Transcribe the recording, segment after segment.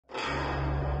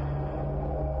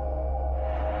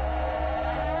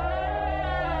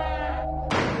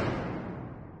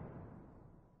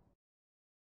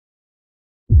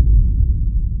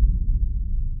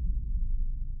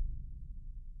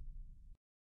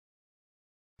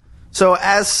So,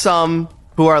 as some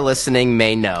who are listening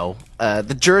may know,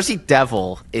 the Jersey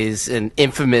Devil is an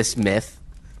infamous myth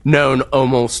known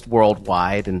almost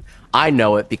worldwide, and I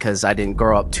know it because I didn't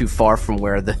grow up too far from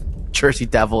where the Jersey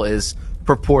Devil is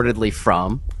purportedly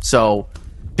from. So,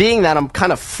 being that I'm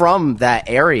kind of from that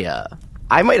area,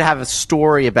 I might have a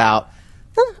story about,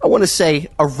 I want to say,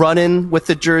 a run-in with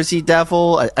the Jersey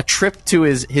Devil, a trip to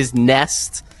his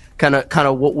nest, kind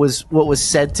of what was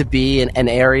said to be an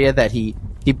area that he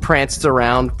pranced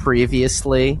around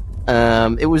previously.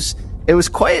 It was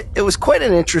quite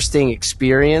an interesting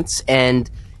experience, and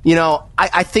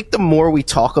I think the more we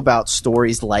talk about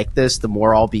stories like this, the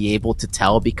more I'll be able to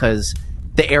tell, because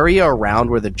the area around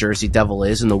where the Jersey Devil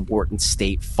is in the Wharton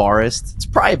State Forest, it's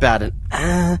probably about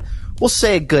we'll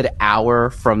say a good hour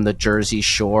from the Jersey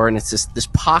Shore, and it's this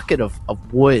pocket of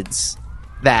woods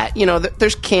that,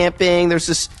 there's camping,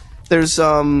 there's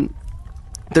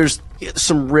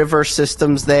some river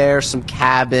systems there, some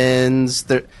cabins,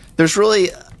 there's really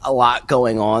a lot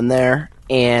going on there.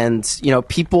 And,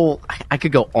 people, I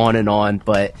could go on and on,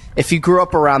 but if you grew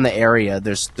up around the area,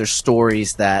 there's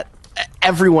stories that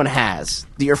everyone has,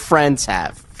 that your friends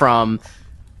have, from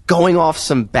going off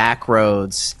some back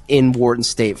roads in Wharton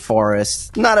State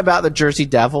Forest, not about the Jersey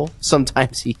Devil.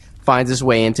 Sometimes he finds his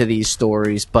way into these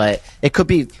stories, but it could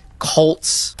be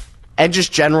cults and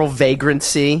just general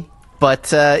vagrancy. But,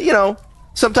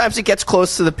 sometimes it gets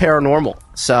close to the paranormal.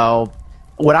 So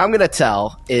what I'm going to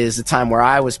tell is the time where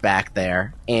I was back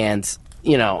there, and,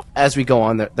 as we go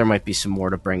on, there might be some more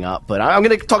to bring up. But I'm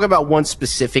going to talk about one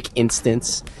specific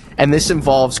instance, and this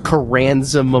involves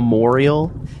Carranza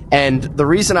Memorial. And the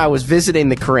reason I was visiting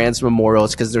the Carranza Memorial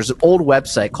is because there's an old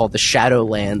website called the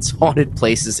Shadowlands Haunted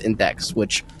Places Index,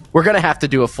 which we're going to have to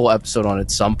do a full episode on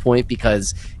at some point,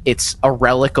 because it's a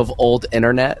relic of old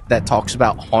internet that talks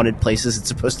about haunted places. It's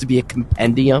supposed to be a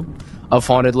compendium of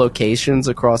haunted locations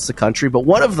across the country, but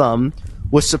one of them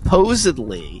was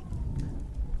supposedly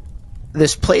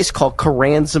this place called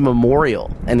Carranza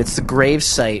Memorial, and it's the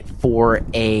gravesite for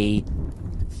a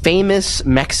famous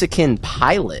Mexican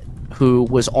pilot who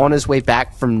was on his way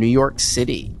back from New York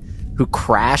City, who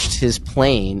crashed his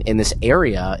plane in this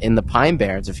area in the Pine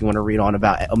Barrens. If you want to read on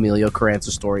about Emilio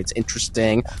Carranza's story, it's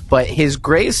interesting, but his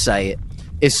gravesite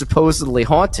is supposedly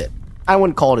haunted. I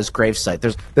wouldn't call it his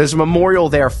gravesite. There's a memorial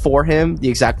there for him. The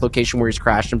exact location where he's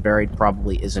crashed and buried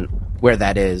probably isn't where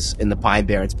that is in the Pine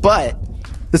Barrens. But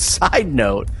the side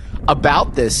note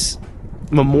about this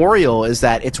memorial is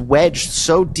that it's wedged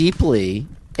so deeply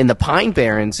in the Pine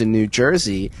Barrens in New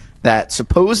Jersey that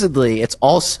supposedly it's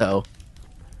also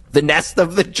the nest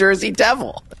of the Jersey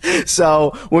Devil.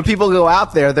 So when people go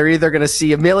out there, they're either going to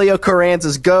see Emilio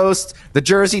Carranza's ghost, the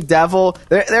Jersey Devil.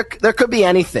 There could be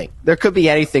anything. There could be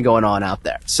anything going on out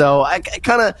there. So I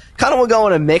kind of will go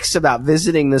in a mix about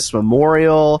visiting this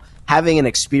memorial, having an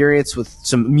experience with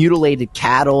some mutilated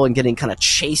cattle, and getting kind of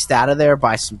chased out of there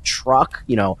by some truck,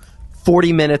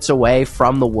 40 minutes away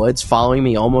from the woods, following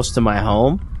me almost to my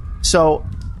home. So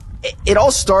it all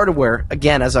started where,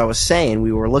 again, as I was saying,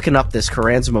 we were looking up this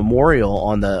Carranza Memorial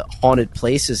on the Haunted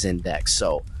Places Index.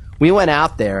 So we went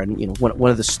out there, and one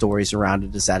of the stories around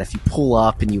it is that if you pull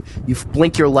up and you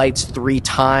blink your lights 3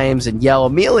 times and yell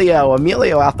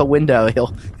Emilio out the window,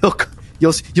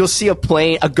 you'll see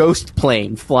a ghost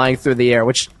plane flying through the air.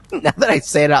 Which, now that I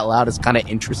say it out loud, is kind of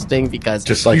interesting, because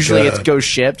usually it's ghost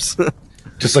ships.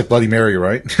 Just like Bloody Mary,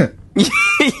 right?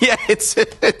 Yeah, it's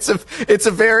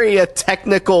a very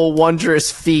technical,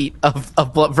 wondrous feat of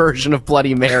version of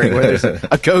Bloody Mary, where there's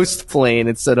a ghost plane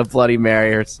instead of Bloody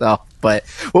Mary herself. But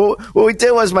what we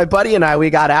did was, my buddy and I,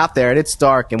 we got out there, and it's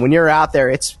dark, and when you're out there,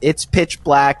 it's pitch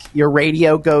black. Your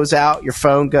radio goes out, your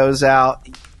phone goes out.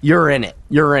 You're in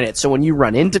it. So when you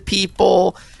run into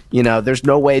people, there's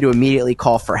no way to immediately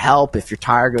call for help. If your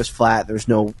tire goes flat, there's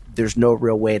no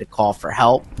real way to call for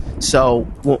help. So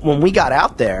when we got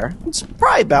out there, it's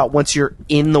probably about, once you're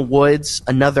in the woods,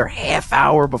 another half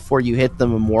hour before you hit the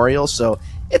memorial. So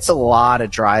it's a lot of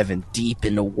driving deep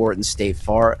into Wharton State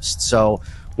Forest. So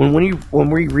when we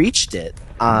reached it,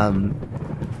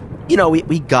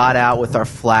 we got out with our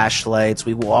flashlights.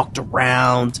 We walked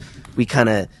around. We kind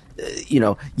of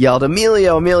yelled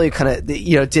Emilio, kind of,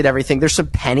 did everything. There's some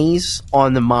pennies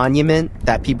on the monument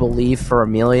that people leave for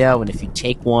Emilio, and if you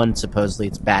take one, supposedly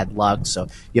it's bad luck. So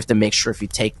you have to make sure if you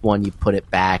take one, you put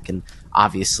it back. And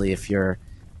obviously, if you're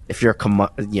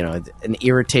an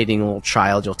irritating little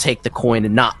child, you'll take the coin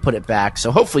and not put it back. So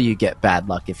hopefully you get bad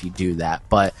luck if you do that.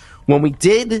 But when we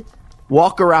did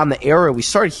walk around the area, we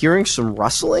started hearing some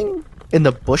rustling in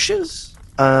the bushes,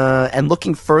 and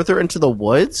looking further into the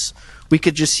woods, we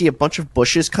could just see a bunch of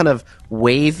bushes kind of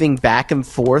waving back and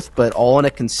forth, but all in a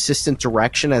consistent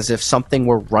direction as if something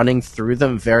were running through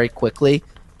them very quickly.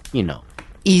 You know,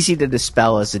 easy to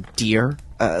dispel as a deer,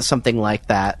 something like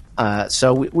that.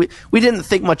 So we didn't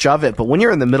think much of it, but when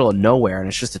you're in the middle of nowhere and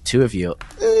it's just the two of you,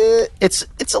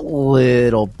 it's a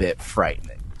little bit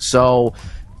frightening. So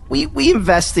we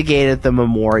investigated the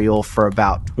memorial for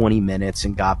about 20 minutes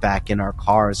and got back in our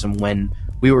cars. And when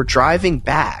we were driving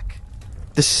back,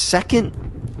 the second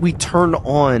we turned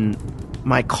on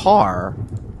my car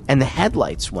and the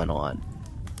headlights went on,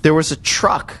 there was a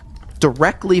truck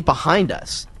directly behind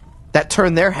us that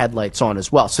turned their headlights on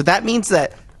as well. So that means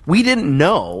that we didn't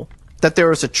know that there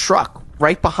was a truck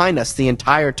right behind us the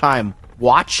entire time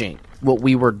watching what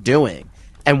we were doing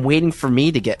and waiting for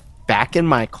me to get back in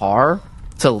my car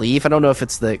to leave. I don't know if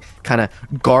it's the kind of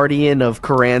guardian of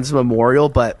Koran's memorial,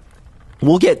 but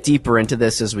we'll get deeper into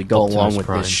this as we go along with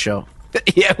this show.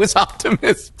 Yeah, it was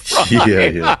Optimus Prime.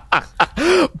 Yeah.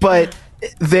 But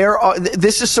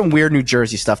this is some weird New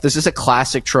Jersey stuff. This is a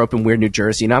classic trope in Weird New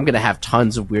Jersey, and I'm going to have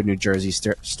tons of Weird New Jersey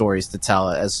stories to tell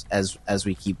as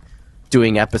we keep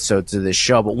doing episodes of this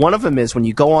show. But one of them is when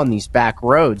you go on these back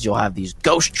roads, you'll have these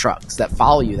ghost trucks that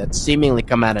follow you that seemingly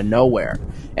come out of nowhere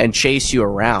and chase you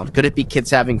around. Could it be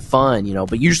kids having fun, you know?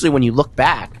 But usually when you look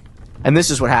back, and this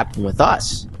is what happened with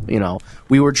us, you know,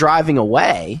 we were driving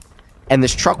away and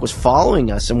this truck was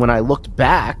following us, and when I looked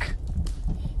back,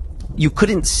 you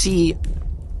couldn't see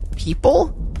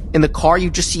people in the car. You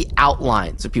just see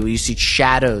outlines of people. You see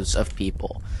shadows of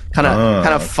people kind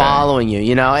of following you,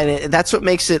 you know, and that's what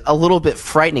makes it a little bit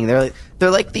frightening. They're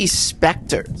like these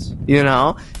specters, you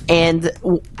know. And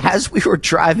as we were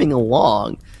driving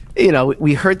along, you know,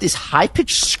 we heard this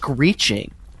high-pitched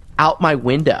screeching out my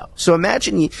window. So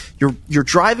imagine you're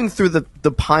driving through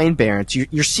the pine barrens.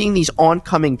 You're seeing these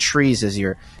oncoming trees as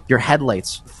your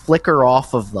headlights flicker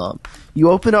off of them. You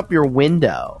open up your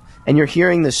window and you're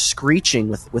hearing this screeching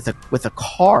with a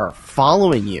car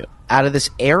following you out of this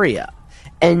area.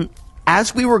 And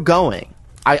as we were going,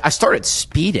 I started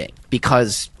speeding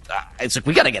because it's like,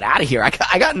 we got to get out of here.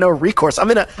 I got no recourse. I'm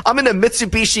in a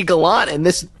Mitsubishi Galant, and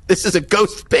this is a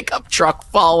ghost pickup truck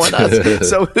following us.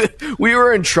 So we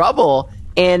were in trouble.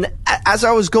 And as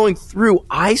I was going through,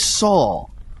 I saw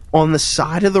on the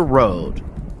side of the road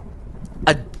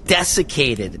a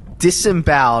desiccated,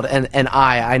 disemboweled, and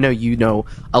I know you know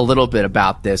a little bit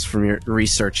about this from your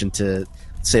research into,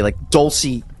 say, like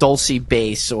Dulce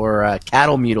base or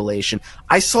cattle mutilation.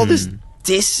 I saw this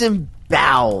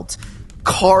disemboweled,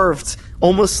 carved,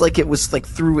 almost like it was like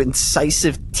through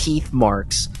incisive teeth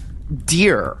marks,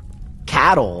 deer,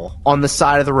 cattle on the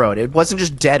side of the road. It wasn't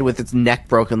just dead with its neck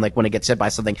broken like when it gets hit by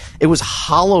something. It was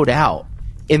hollowed out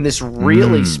in this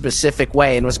really specific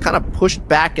way and was kind of pushed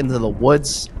back into the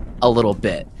woods a little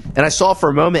bit. And I saw it for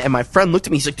a moment, and my friend looked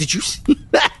at me. He's like, "Did you see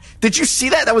that? Did you see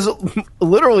that? That was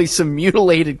literally some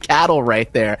mutilated cattle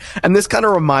right there." And this kind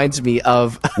of reminds me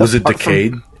of... Was it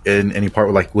decayed in any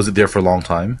part? Like, was it there for a long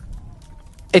time?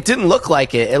 It didn't look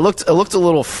like it. It looked a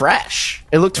little fresh.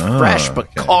 It looked fresh,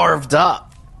 but carved up.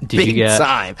 Did you get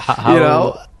time? How, you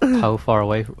know? How far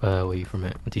away were you from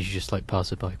it? Or did you just like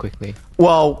pass it by quickly?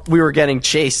 Well, we were getting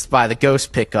chased by the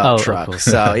ghost pickup truck.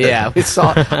 So yeah,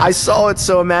 I saw it.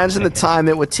 So imagine the time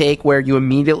it would take where you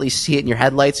immediately see it in your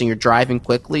headlights and you're driving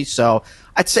quickly. So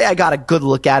I'd say I got a good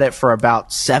look at it for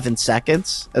about 7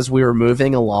 seconds as we were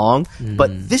moving along.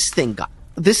 But this thing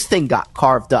got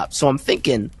carved up. So I'm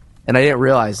thinking, and I didn't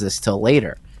realize this till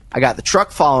later, I got the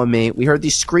truck following me. We heard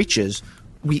these screeches.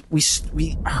 We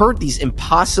heard these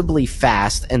impossibly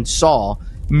fast and saw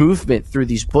movement through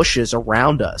these bushes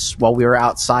around us while we were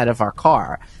outside of our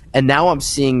car. And now I'm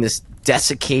seeing this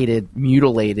desiccated,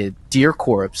 mutilated deer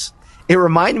corpse. It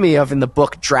reminded me of in the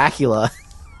book Dracula.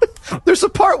 There's a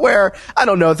part where, I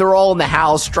don't know, they're all in the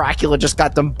house. Dracula just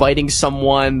got them biting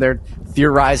someone. They're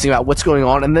theorizing about what's going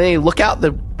on. And then they look out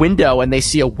the window and they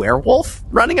see a werewolf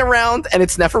running around. And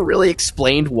it's never really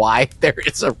explained why there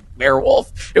is a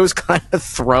werewolf. It was kind of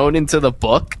thrown into the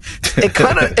book.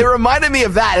 It reminded me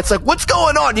of that. It's like, what's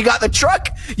going on? You got the truck.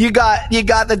 You got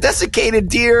the desiccated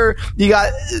deer. You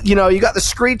got the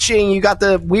screeching. You got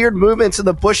the weird movements in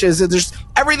the bushes. There's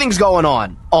everything's going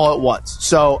on all at once.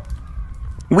 So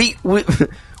we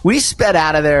sped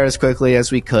out of there as quickly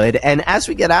as we could, and as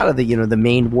we get out of the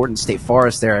main Warden State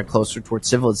Forest there, closer towards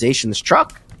civilization, this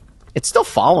truck, it's still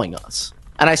following us,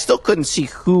 and I still couldn't see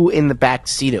who in the back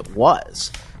seat it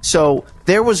was. So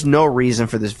there was no reason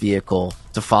for this vehicle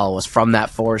to follow us from that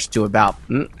forest to about,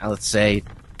 let's say,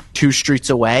 2 streets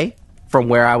away from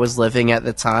where I was living at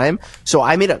the time. So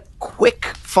I made a quick,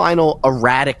 final,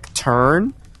 erratic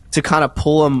turn to kind of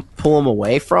pull him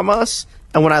away from us.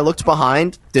 And when I looked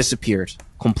behind, disappeared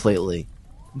completely,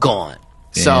 gone.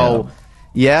 Damn. So,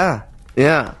 yeah.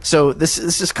 So this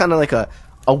is kind of like a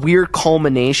weird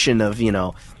culmination of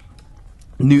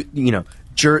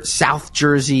South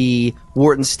Jersey,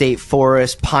 Wharton State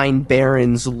Forest, Pine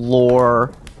Barrens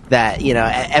lore that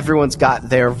everyone's got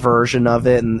their version of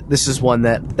it, and this is one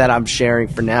that I'm sharing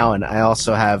for now. And I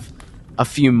also have a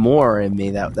few more in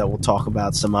me that we'll talk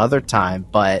about some other time,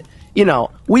 but.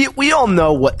 We all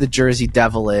know what the Jersey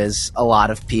Devil is. A lot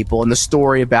of people, and the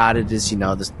story about it is,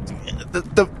 to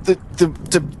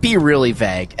be really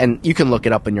vague, and you can look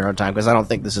it up in your own time because I don't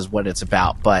think this is what it's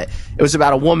about. But it was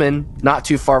about a woman not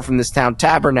too far from this town,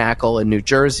 Tabernacle, in New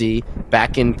Jersey,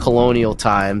 back in colonial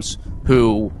times,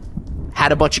 who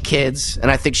had a bunch of kids,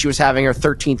 and I think she was having her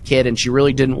 13th kid, and she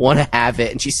really didn't want to have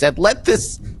it, and she said, "Let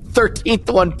this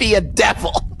 13th one be a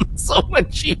devil." So when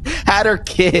she had her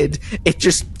kid, it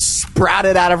just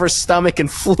sprouted out of her stomach and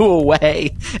flew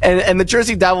away. And the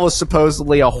Jersey Devil is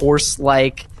supposedly a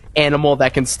horse-like animal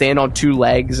that can stand on two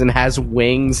legs and has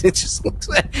wings. It just looks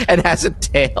and has a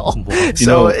tail.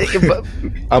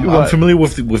 I'm familiar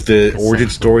with the origin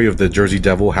story of the Jersey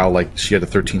Devil, how like she had a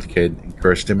 13th kid and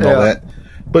cursed him and all that.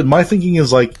 But my thinking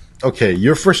is like, okay,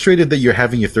 you're frustrated that you're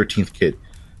having your 13th kid.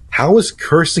 How is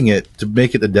cursing it to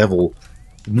make it a devil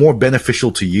more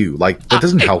beneficial to you? Like, that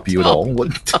doesn't help you at all.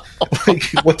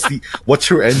 What's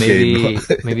your end game?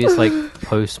 Maybe it's like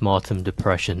postmortem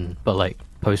depression, but like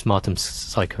postmortem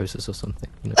psychosis or something.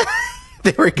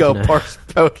 There we go.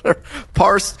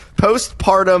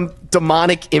 Postpartum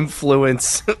demonic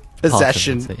influence,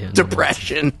 possession,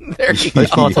 depression. There you go.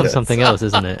 Postmortem something else,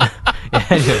 isn't it?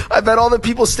 I bet all the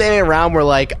people standing around were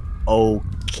like,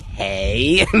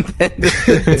 okay, and then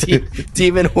the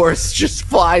demon horse just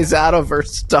flies out of her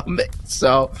stomach.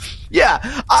 So,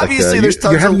 yeah, obviously there's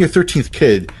tons you're having your 13th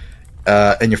kid,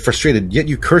 and you're frustrated, yet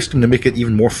you cursed him to make it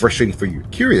even more frustrating for you.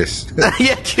 Curious.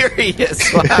 Yeah,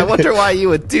 curious. Well, I wonder why you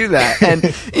would do that. And,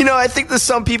 I think that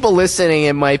some people listening,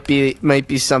 it might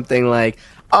be something like,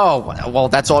 oh, well,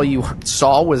 that's all you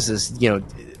saw was this,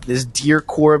 this deer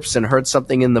corpse and heard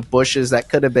something in the bushes. That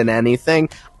could have been anything.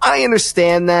 I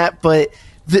understand that, but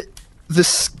the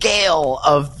scale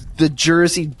of the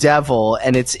Jersey Devil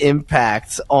and its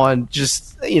impact on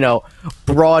just,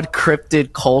 broad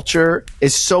cryptid culture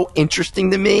is so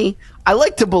interesting to me. I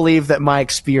like to believe that my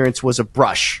experience was a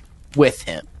brush with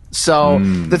him. So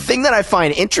the thing that I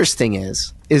find interesting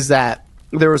is that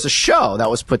there was a show that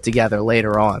was put together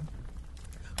later on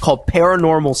called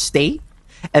Paranormal State.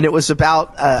 And it was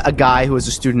about a guy who was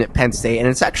a student at Penn State, and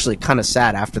it's actually kind of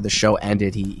sad. After the show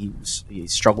ended, he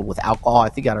struggled with alcohol. I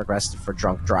think he got arrested for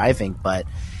drunk driving, but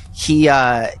he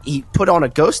put on a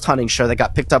ghost hunting show that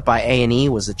got picked up by A&E,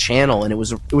 was a channel, and it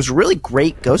was a really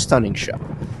great ghost hunting show.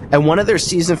 And one of their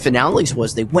season finales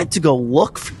was they went to go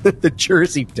look for the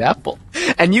Jersey Devil,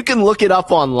 and you can look it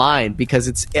up online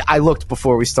because I looked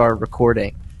before we started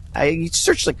recording. I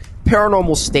searched like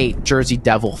Paranormal State Jersey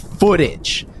Devil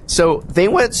footage. So they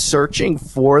went searching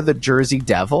for the Jersey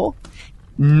Devil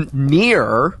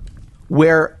near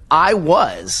where I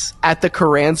was at the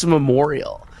Carranza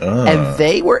Memorial. And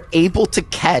they were able to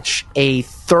catch a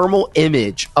thermal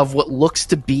image of what looks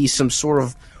to be some sort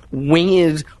of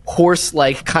winged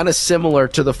horse-like, kind of similar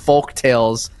to the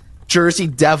folktales, Jersey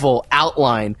Devil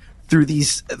outline through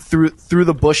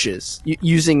the bushes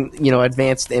using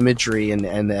advanced imagery and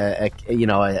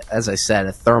as I said,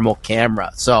 a thermal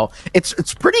camera. So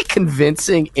it's pretty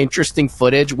convincing, interesting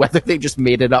footage. Whether they just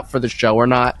made it up for the show or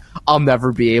not, I'll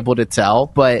never be able to tell.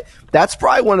 But that's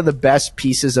probably one of the best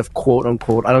pieces of quote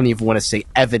unquote, I don't even want to say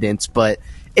evidence, but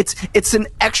it's an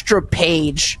extra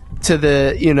page to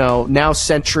the now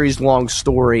centuries long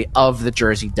story of the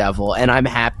Jersey Devil, and I'm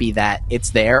happy that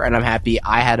it's there, and I'm happy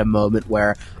I had a moment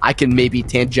where I can maybe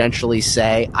tangentially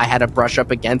say I had to brush up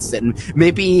against it, and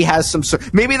maybe he has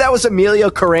maybe that was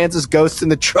Emilio Carranza's ghost in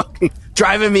the truck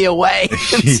driving me away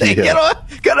and saying, get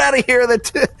out of here,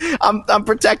 I'm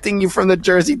protecting you from the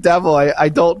Jersey Devil. I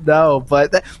don't know,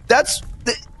 but that's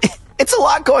it's a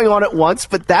lot going on at once,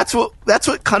 but that's what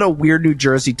kind of weird New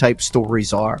Jersey type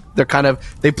stories are.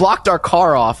 They blocked our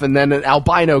car off, and then an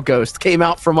albino ghost came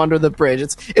out from under the bridge.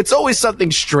 It's always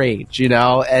something strange, and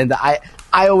I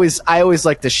always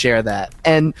like to share that.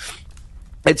 And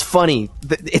it's funny.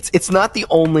 It's not the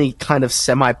only kind of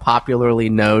semi-popularly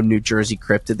known New Jersey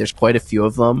cryptid. There's quite a few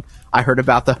of them. I heard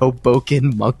about the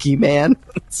Hoboken Monkey Man.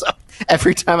 So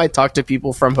every time I talk to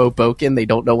people from Hoboken, they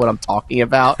don't know what I'm talking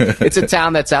about. It's a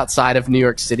town that's outside of New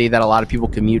York City that a lot of people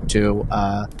commute to.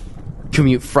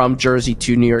 commute from Jersey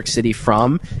to New York City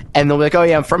from, and they'll be like, "Oh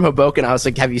yeah, I'm from Hoboken." I was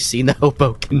like, "Have you seen the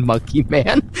Hoboken Monkey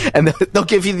Man?" And they'll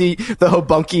give you the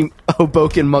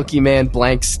Hoboken Monkey Man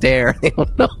blank stare. They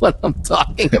don't know what I'm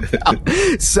talking about.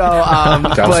 So,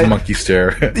 Thousand monkey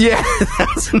stare. Yeah,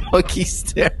 thousand monkey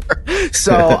stare.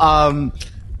 So,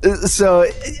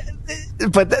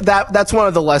 but that's one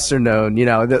of the lesser known,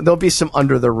 there'll be some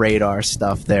under the radar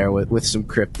stuff there with some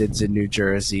cryptids in New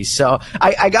Jersey. So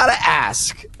I gotta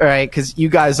ask, right, because you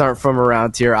guys aren't from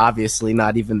around here, obviously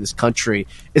not even this country.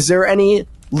 Is there any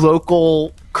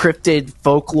local cryptid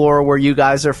folklore where you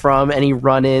guys are from? Any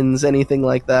run-ins, anything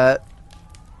like that?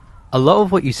 A lot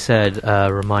of what you said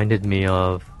reminded me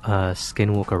of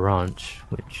Skinwalker Ranch,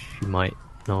 which you might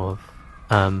know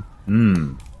of.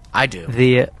 I do.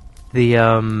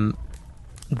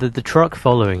 The truck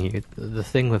following you, the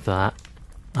thing with that.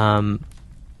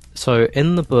 So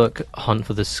in the book Hunt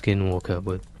for the Skinwalker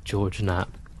with George Knapp,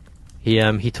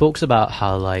 he talks about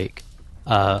how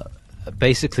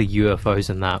basically UFOs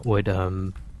and that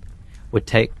would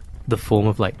take the form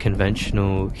of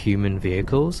conventional human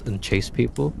vehicles and chase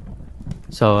people.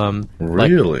 So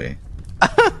really,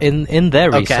 in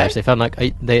their research, Okay. they found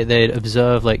they'd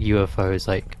observe UFOs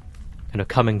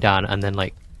coming down, and then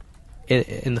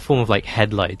in the form of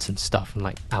headlights and stuff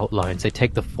and outlines. They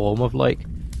take the form of a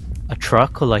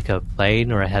truck or a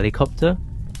plane or a helicopter,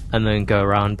 and then go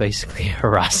around basically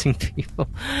harassing people.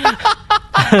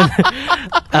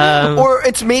 Or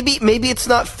it's maybe it's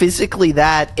not physically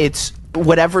that, it's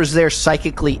whatever's there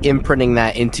psychically imprinting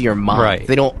that into your mind. Right.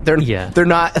 They're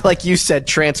not, like you said,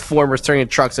 Transformers turning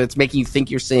into trucks, so it's making you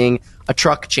think you're seeing a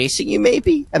truck chasing you,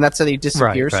 maybe, and that's how they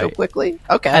disappear so quickly.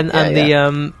 Okay.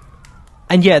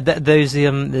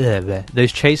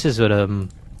 Those chases would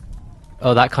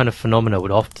that kind of phenomena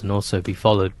would often also be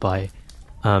followed by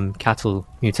cattle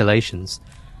mutilations.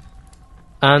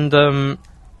 And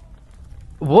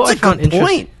what I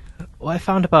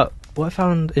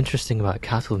found interesting about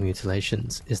cattle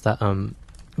mutilations is that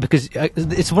because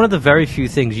it's one of the very few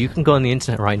things you can go on the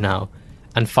internet right now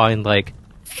and find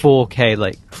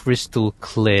 4K crystal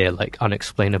clear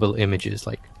unexplainable images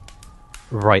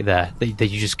right there that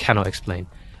you just cannot explain.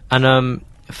 And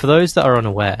for those that are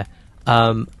unaware,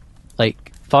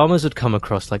 farmers would come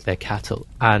across their cattle,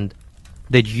 and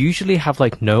they'd usually have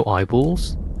no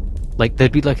eyeballs.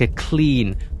 There'd be a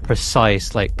clean,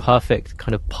 precise, perfect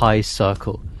kind of pie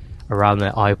circle around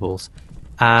their eyeballs,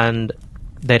 and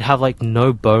they'd have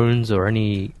no bones or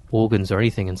any organs or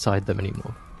anything inside them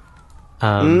anymore.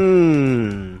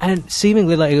 And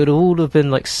seemingly it would all have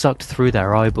been sucked through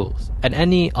their eyeballs, and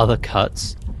any other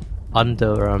cuts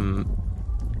under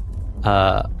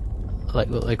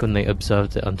when they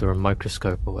observed it under a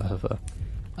microscope or whatever,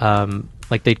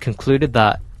 they'd concluded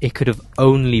that it could have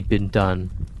only been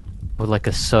done with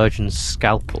a surgeon's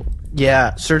scalpel.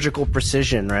 Yeah, surgical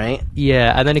precision, right?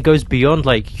 Yeah, and then it goes beyond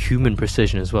human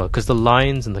precision as well, because the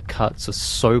lines and the cuts are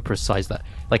so precise that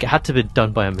it had to be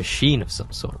done by a machine of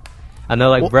some sort. And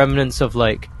they're remnants of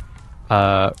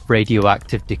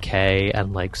radioactive decay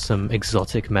and some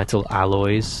exotic metal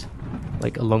alloys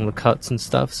along the cuts and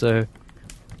stuff. So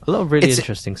a lot of really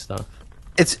interesting stuff.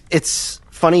 It's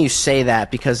funny you say that,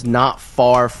 because not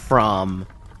far from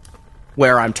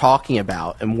where I'm talking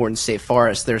about in Wharton State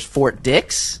Forest, there's Fort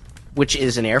Dix, which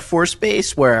is an Air Force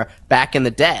base where back in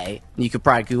the day, you could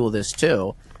probably Google this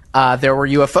too, there were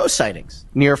UFO sightings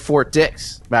near Fort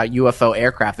Dix about UFO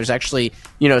aircraft. There's actually,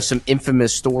 some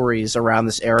infamous stories around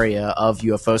this area of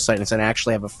UFO sightings. And I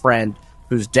actually have a friend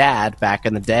whose dad back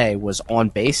in the day was on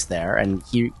base there, and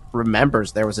he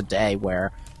remembers there was a day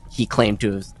where he claimed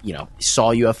to have,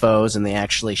 saw UFOs, and they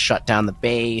actually shut down the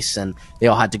base, and they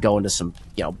all had to go into some,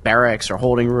 barracks or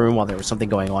holding room while there was something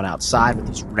going on outside with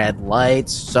these red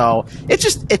lights. So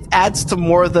it adds to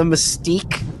more of the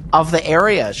mystique of the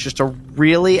area. It's just a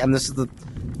really, and this is the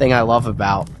thing I love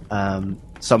about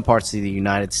some parts of the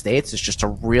United States, it's just a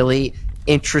really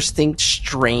interesting,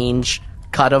 strange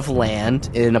cut of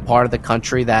land in a part of the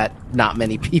country that not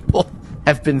many people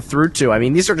have been through to. I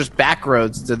mean, these are just back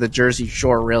roads to the Jersey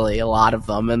Shore, really, a lot of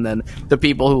them, and then the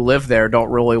people who live there don't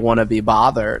really want to be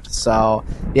bothered. So,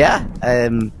 yeah.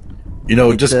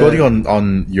 Just building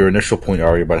on your initial point,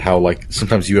 Ari, about how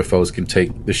sometimes UFOs can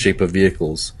take the shape of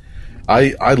vehicles.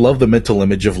 I love the mental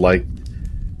image of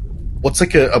what's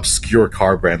an obscure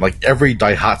car brand? Every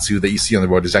Daihatsu that you see on the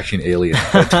road is actually an alien.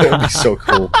 That would be so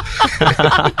cool.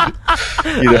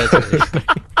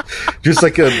 Just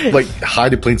a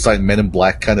hide in plain sight Men in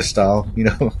Black kind of style,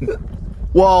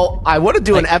 Well, I want to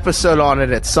do an episode on it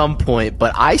at some point,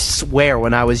 but I swear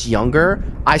when I was younger,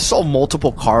 I saw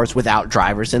multiple cars without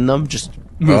drivers in them, just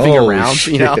moving Oh, around,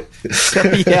 shit. you know? So,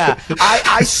 yeah.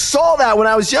 I saw that when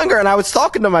I was younger, and I was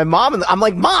talking to my mom, and I'm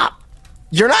like, Mom,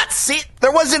 you're not see.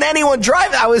 There wasn't anyone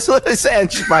driving. I was literally saying,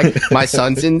 she's like, my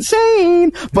son's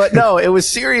insane. But no, it was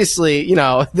seriously, you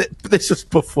know, this was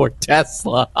before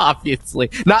Tesla, obviously.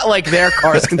 Not like their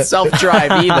cars can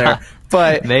self-drive either.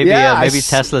 But Maybe yeah, maybe I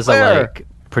Teslas swear. are like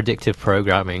predictive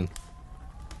programming.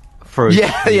 For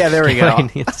Yeah, there we go.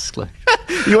 Disclosure.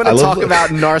 You want I to love- talk about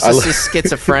narcissist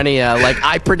schizophrenia? Like,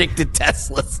 I predicted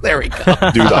Teslas. There we go.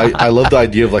 Dude, I love the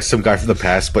idea of like some guy from the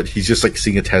past, but he's just like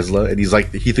seeing a Tesla, and he's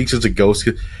like, he thinks it's a ghost,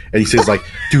 and he says like,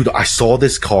 dude, I saw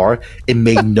this car, it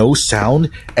made no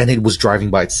sound, and it was driving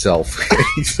by itself.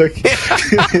 He's like,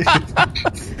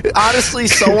 Honestly,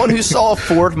 someone who saw a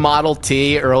Ford Model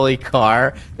T early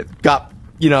car got,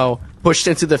 you know, pushed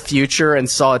into the future and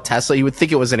saw a Tesla, you would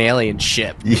think it was an alien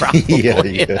ship. Probably.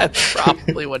 Yeah. That's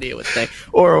probably what he would think.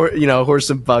 Or, you know, horse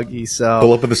and buggy. So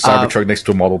pull up in the Cybertruck next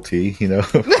to a Model T, you know?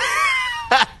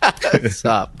 what's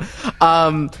up?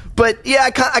 But yeah,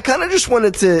 I kind of just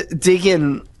wanted to dig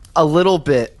in a little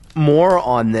bit more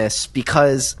on this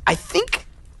because I think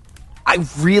I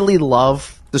really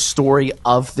love the story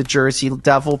of the Jersey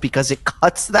Devil because it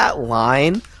cuts that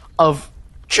line of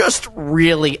just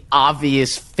really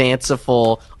obvious,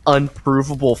 fanciful,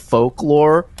 unprovable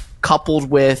folklore coupled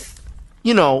with,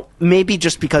 you know, maybe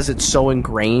just because it's so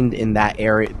ingrained in that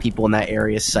area, people in that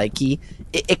area's psyche,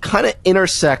 it kind of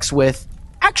intersects with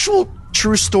actual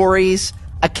true stories,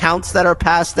 accounts that are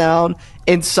passed down,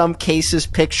 in some cases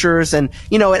pictures, and,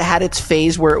 you know, it had its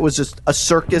phase where it was just a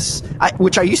circus,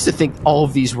 which I used to think all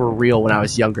of these were real when I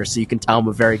was younger, so you can tell I'm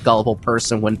a very gullible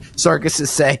person when circuses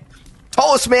say,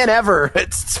 tallest man ever.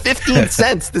 It's 15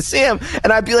 cents to see him.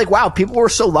 And I'd be like, wow, people were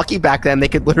so lucky back then. They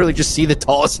could literally just see the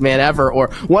tallest man ever. Or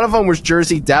one of them was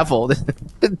Jersey Devil.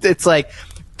 It's like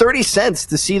 30 cents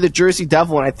to see the Jersey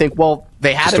Devil. And I think, well,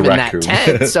 they had Just him a in raccoon. that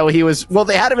tent. So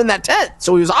they had him in that tent.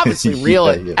 So he was obviously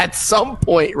real Yeah. at some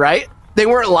point, right? They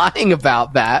weren't lying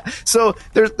about that. So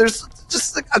there's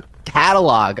just a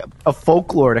catalog of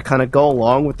folklore to kind of go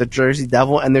along with the Jersey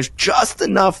Devil. And there's just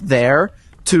enough there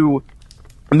to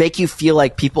make you feel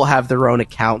like people have their own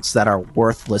accounts that are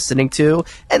worth listening to.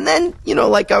 And then, you know,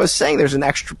 like I was saying, there's an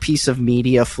extra piece of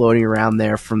media floating around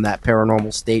there from that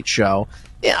Paranormal State show.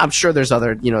 Yeah, I'm sure there's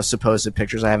other, you know, supposed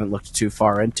pictures. I haven't looked too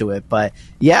far into it, but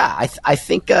yeah, I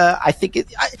think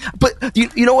it. But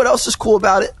you know what else is cool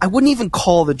about it? I wouldn't even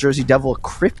call the Jersey Devil a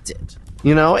cryptid.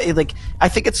 You know, I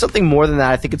think it's something more than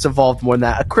that. I think it's evolved more than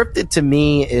that. A cryptid to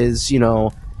me is, you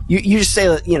know, you just say,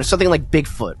 you know, something like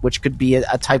Bigfoot, which could be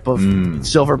a type of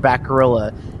silverback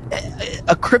gorilla.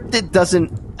 A cryptid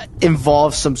doesn't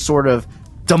involve some sort of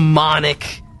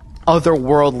demonic,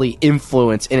 otherworldly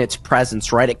influence in its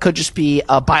presence, right? It could just be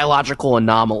a biological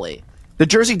anomaly. The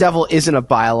Jersey Devil isn't a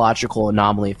biological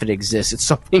anomaly if it exists. It's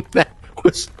something that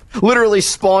was literally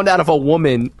spawned out of a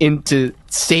woman into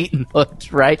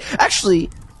Satanhood, right? Actually,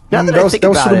 now that I think that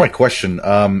was about sort of it, my question.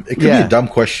 It could be a dumb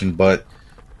question, but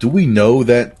do we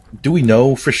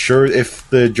know for sure if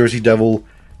the Jersey Devil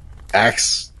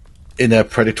acts in a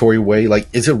predatory way? Like,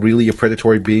 is it really a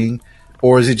predatory being,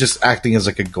 or is it just acting as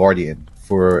like a guardian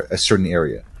for a certain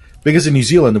area? Because in New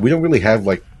Zealand, we don't really have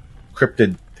like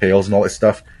cryptid tales and all that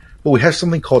stuff, but we have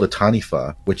something called a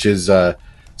taniwha, which is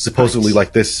supposedly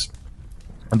like this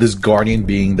guardian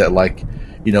being that, like,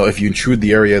 you know, if you intrude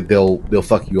the area, they'll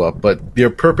fuck you up. But their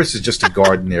purpose is just to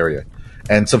guard an area.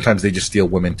 And sometimes they just steal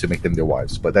women to make them their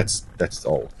wives, but that's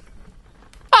all.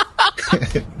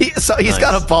 he's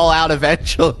got to ball out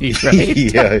eventually, right?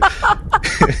 Yeah.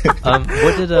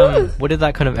 What did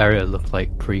that kind of area look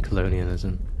like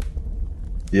pre-colonialism?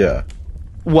 Yeah.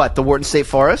 What, the Wharton State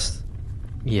Forest?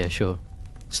 Yeah, sure.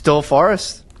 Still a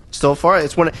forest. Still a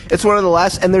forest. It's one of the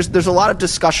last, and there's a lot of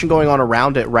discussion going on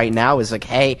around it right now. Is like,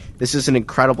 hey, this is an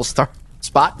incredible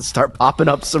spot to start popping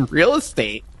up some real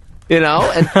estate. You know,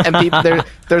 and people,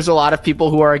 there's a lot of people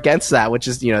who are against that, which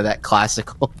is, you know, that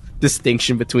classical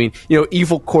distinction between, you know,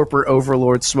 evil corporate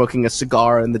overlords smoking a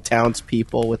cigar and the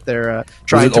townspeople with their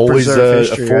trying Was it to always preserve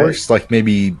history. a forest? Right? Like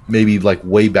maybe like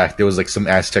way back there was like some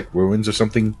Aztec ruins or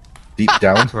something deep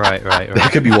down. Right.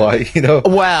 That could be why, you know.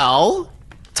 Well,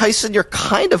 Tyson, you're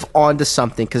kind of onto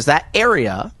something, because that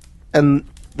area and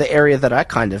the area that I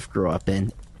kind of grew up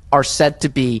in are said to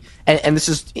be, and this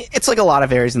is, it's like a lot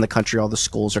of areas in the country, all the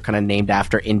schools are kind of named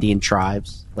after Indian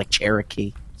tribes, like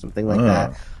Cherokee, something like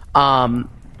that. A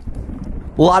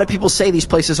lot of people say these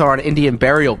places are on Indian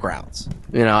burial grounds.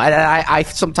 You know, I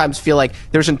sometimes feel like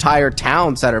there's entire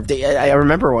towns that are, I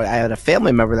remember I had a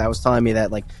family member that was telling me that,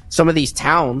 like, some of these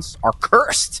towns are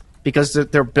cursed because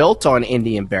they're built on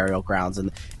Indian burial grounds.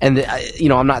 And you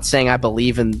know, I'm not saying I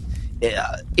believe in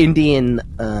Indian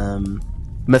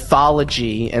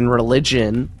mythology and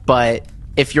religion, but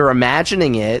if you're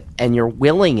imagining it and you're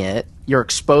willing it, you're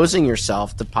exposing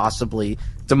yourself to possibly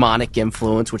demonic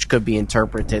influence, which could be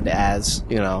interpreted as,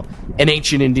 you know, an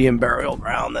ancient Indian burial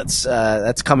ground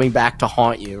that's coming back to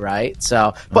haunt you, right?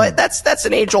 So, but that's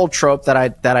an age-old trope that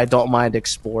I don't mind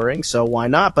exploring. So why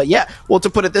not? But yeah, well, to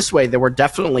put it this way, there were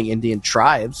definitely Indian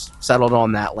tribes settled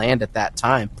on that land at that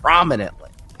time, prominently.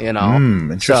 You know,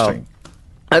 interesting. So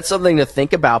that's something to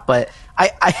think about. But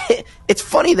I it's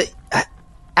funny that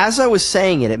as I was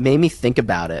saying it, it made me think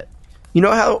about it. You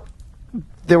know how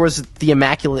there was the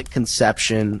Immaculate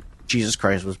Conception, Jesus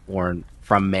Christ was born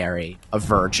from Mary, a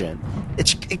virgin.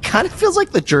 It kind of feels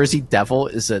like the Jersey Devil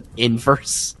is an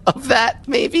inverse of that,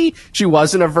 maybe. She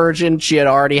wasn't a virgin, she had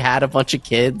already had a bunch of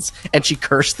kids, and she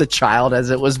cursed the child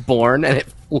as it was born, and it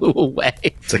flew away.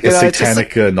 It's like a satanic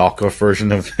knockoff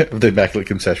version of the Immaculate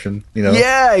Conception, you know?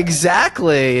 Yeah,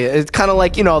 exactly. It's kind of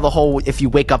like, you know, the whole, if you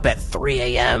wake up at 3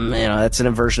 a.m., you know, that's an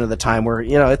inversion of the time where,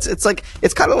 you know, it's like,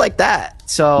 it's kind of like that.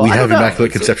 So we have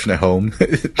Immaculate Conception at home.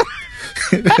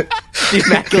 The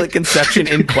Immaculate Conception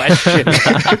in question.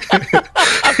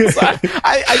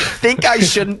 I think I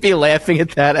shouldn't be laughing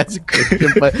at that as a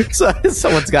Christian, but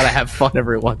someone's got to have fun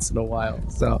every once in a while.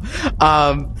 So,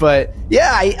 but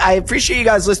yeah, I appreciate you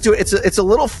guys listening to it. It's a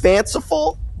little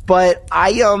fanciful, but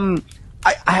I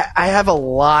have a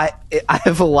lot. I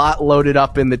have a lot loaded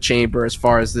up in the chamber as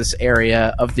far as this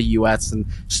area of the U.S. and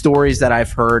stories that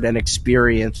I've heard and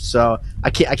experienced. So I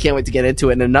can't wait to get into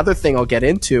it. And another thing I'll get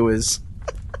into is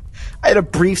I had a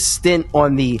brief stint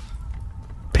on the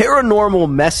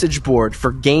paranormal message board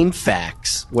for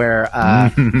GameFAQs, where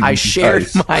I shared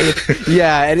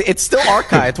and it's still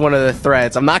archived, one of the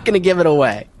threads. I'm not going to give it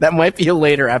away. That might be a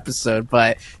later episode,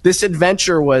 but this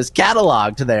adventure was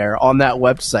cataloged there on that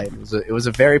website. It was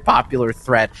a very popular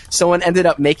thread. Someone ended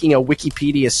up making a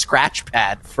Wikipedia scratch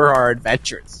pad for our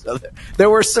adventures. So there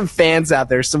were some fans out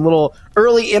there, some little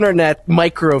early internet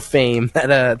micro fame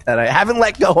that I haven't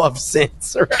let go of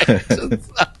since. Right?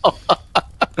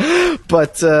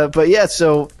 But yeah,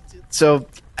 so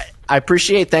I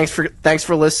appreciate. Thanks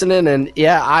for listening. And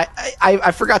yeah,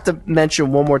 I forgot to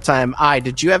mention one more time.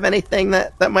 Did you have anything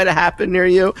that might have happened near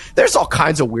you? There's all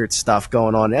kinds of weird stuff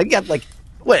going on. I got like,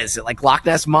 what is it, like Loch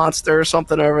Ness Monster or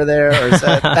something over there? Or is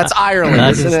that's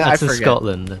Ireland, isn't it? That's I in forget.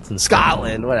 Scotland. That's in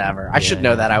Scotland, whatever. I should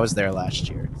know that. I was there last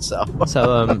year. So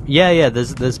yeah.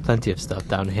 There's plenty of stuff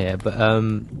down here, but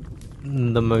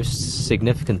the most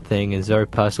significant thing is very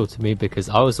personal to me because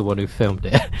I was the one who filmed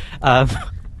it.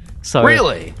 So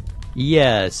really?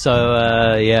 Yeah. So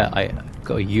I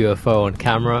got a UFO on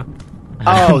camera.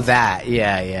 Oh, that.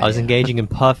 Yeah. I was engaging in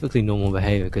perfectly normal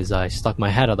behavior because I stuck my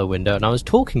head out the window and I was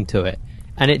talking to it,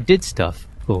 and it did stuff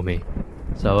for me.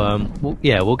 So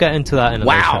we'll get into that in a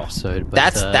later episode.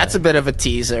 But, that's a bit of a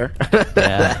teaser.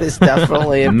 That is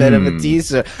definitely a bit of a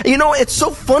teaser. You know, it's so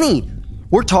funny.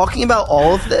 We're talking about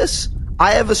all of this.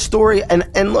 I have a story,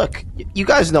 and look, you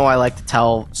guys know I like to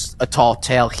tell a tall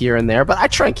tale here and there, but I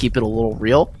try and keep it a little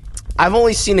real. I've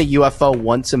only seen a UFO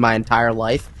once in my entire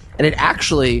life, and it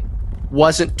actually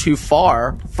wasn't too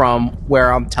far from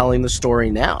where I'm telling the story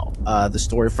now, the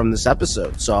story from this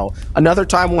episode. So another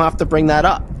time we'll have to bring that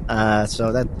up.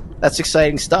 So that's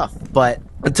exciting stuff. But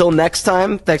until next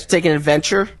time, thanks for taking an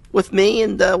adventure with me,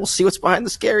 and we'll see what's behind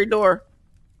the scary door.